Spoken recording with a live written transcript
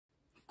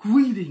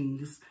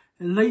Greetings,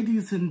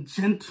 ladies and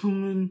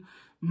gentlemen.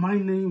 My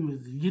name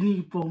is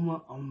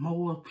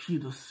Yinneboma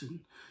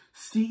Peterson,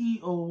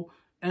 CEO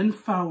and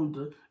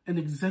founder and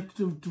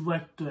executive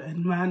director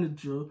and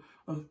manager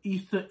of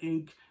Aeather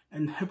Inc.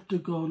 and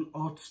Heptagon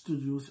Art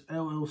Studios,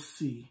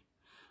 LLC.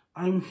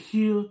 I'm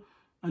here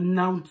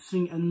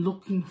announcing and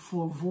looking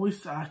for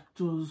voice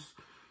actors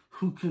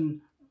who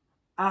can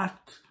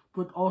act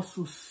but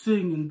also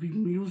sing and be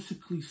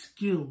musically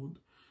skilled.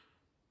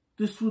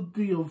 This would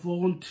be a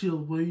volunteer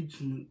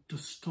arrangement to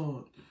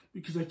start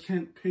because I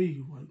can't pay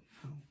you right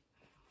now.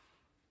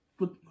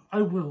 But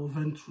I will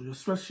eventually,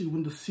 especially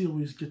when the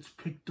series gets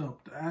picked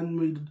up, the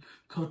animated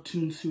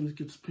cartoon series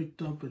gets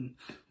picked up and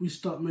we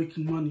start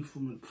making money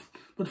from it.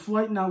 But for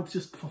right now, it's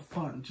just for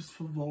fun, just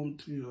for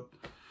volunteer.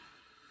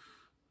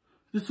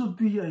 This would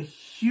be a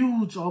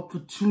huge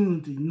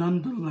opportunity,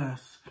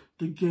 nonetheless,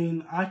 to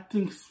gain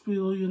acting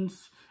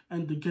experience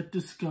and to get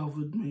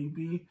discovered,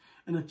 maybe,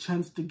 and a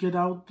chance to get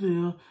out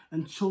there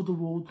and show the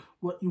world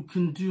what you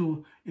can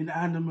do in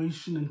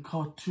animation and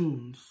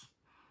cartoons.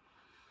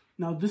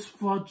 Now, this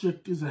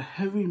project is a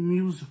heavy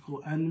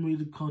musical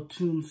animated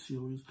cartoon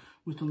series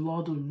with a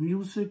lot of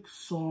music,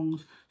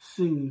 songs,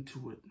 singing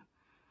to it.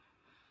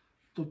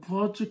 The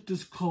project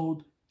is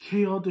called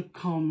Chaotic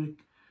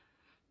Comic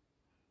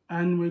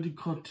Animated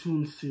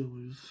Cartoon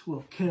Series.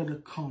 Well,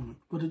 Chaotic Comic,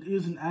 but it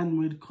is an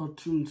animated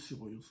cartoon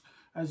series,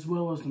 as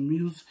well as a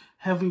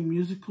heavy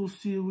musical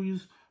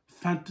series,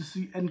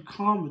 fantasy, and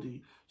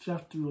comedy. So you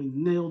have to really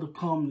nail the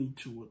comedy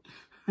to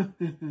it.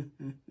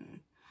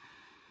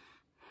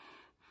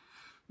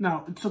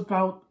 Now, it's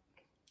about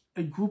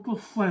a group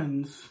of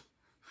friends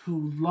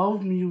who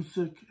love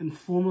music and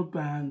form a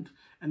band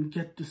and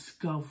get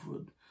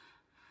discovered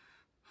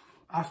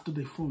after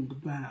they form the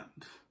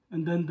band.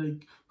 And then they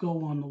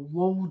go on a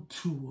world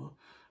tour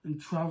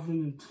and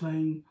traveling and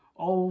playing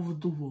all over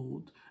the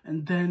world.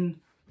 And then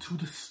to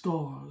the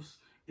stars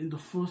in the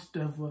first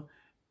ever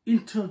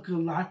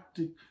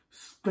intergalactic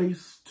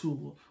space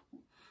tour,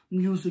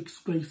 music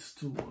space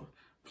tour,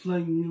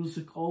 playing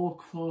music all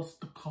across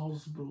the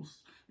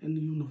cosmos and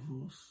the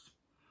universe.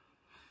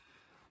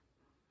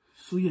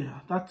 So yeah,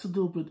 that's a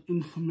little bit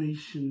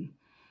information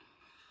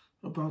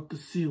about the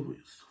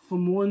series. For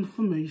more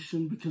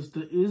information, because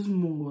there is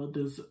more,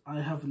 I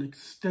have an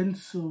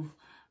extensive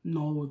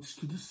knowledge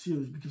to the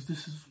series because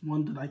this is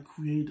one that I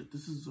created.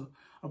 This is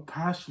a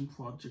passion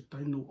project.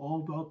 I know all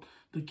about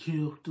the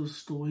characters,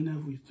 story, and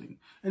everything.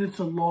 And it's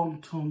a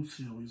long-term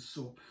series,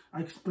 so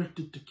I expect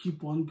it to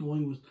keep on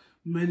going with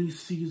many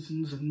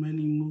seasons and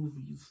many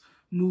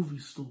movie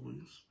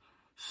stories.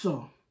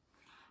 So,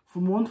 for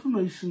more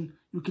information,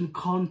 you can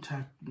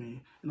contact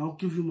me, and I'll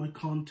give you my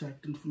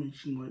contact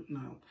information right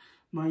now.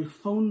 My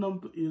phone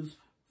number is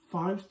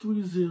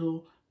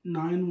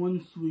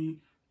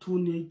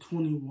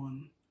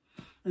 530-913-2821.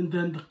 And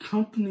then the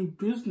company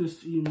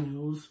business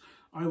emails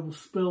I will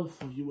spell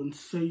for you and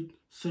say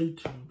to you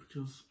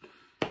because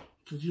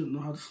you don't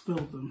know how to spell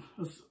them.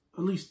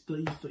 At least the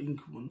Aeather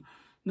Inc. one.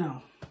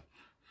 Now,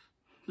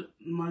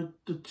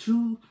 the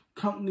two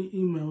company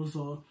emails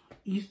are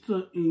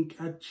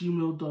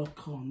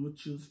aeatherinc@gmail.com,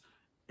 which is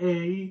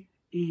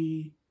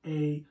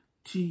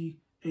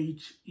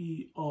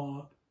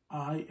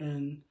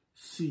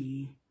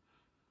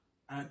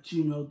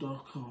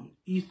AEATHERINC@gmail.com.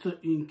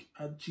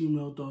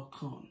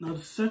 aeatherinc@gmail.com. Now,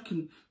 the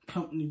second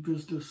company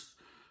business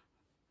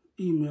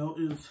email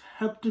is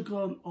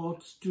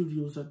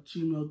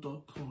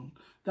heptagonartstudios@gmail.com.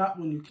 That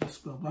one you can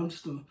spell, but I'm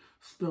just going to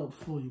spell it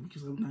for you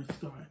because I'm a nice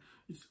guy.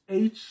 It's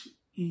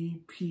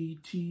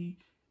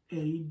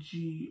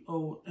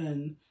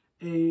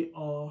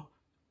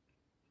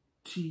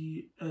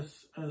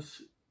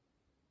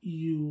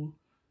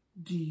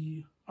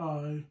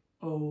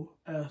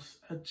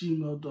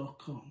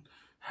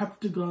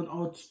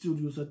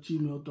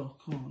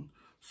HeptagonArtStudios@gmail.com.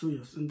 So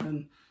yes, and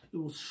then it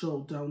will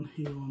show down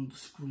here on the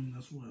screen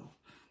as well.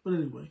 But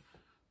anyway,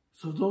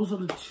 so those are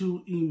the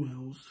two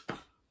emails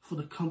for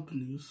the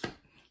companies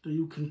that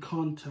you can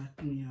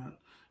contact me at,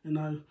 and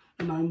I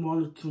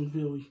monitor them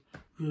very,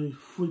 very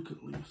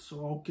frequently,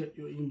 so I'll get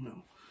your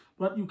email.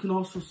 But you can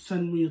also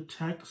send me a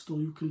text, or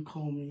you can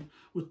call me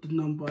with the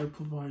number I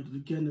provided.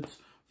 Again, it's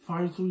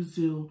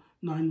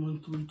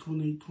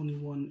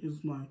 530-913-2821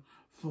 is my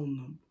phone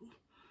number.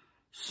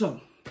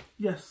 So,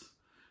 yes,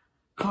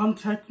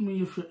 contact me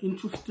if you're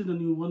interested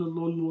and you want to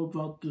learn more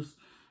about this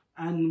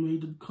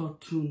animated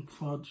cartoon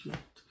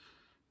project.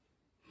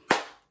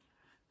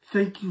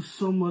 Thank you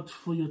so much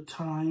for your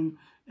time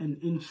and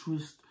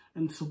interest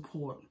and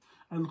support.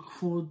 I look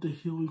forward to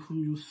hearing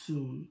from you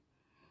soon.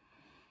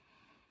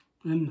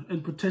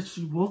 And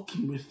potentially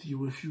working with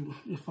you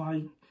if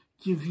I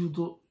give you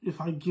a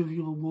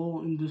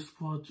role in this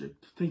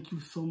project. Thank you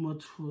so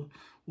much for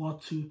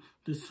watching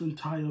this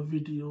entire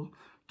video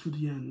to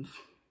the end.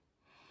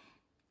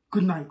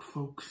 Good night,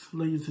 folks,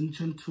 ladies and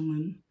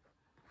gentlemen.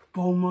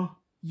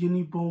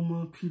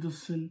 Yinneboma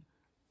Peterson,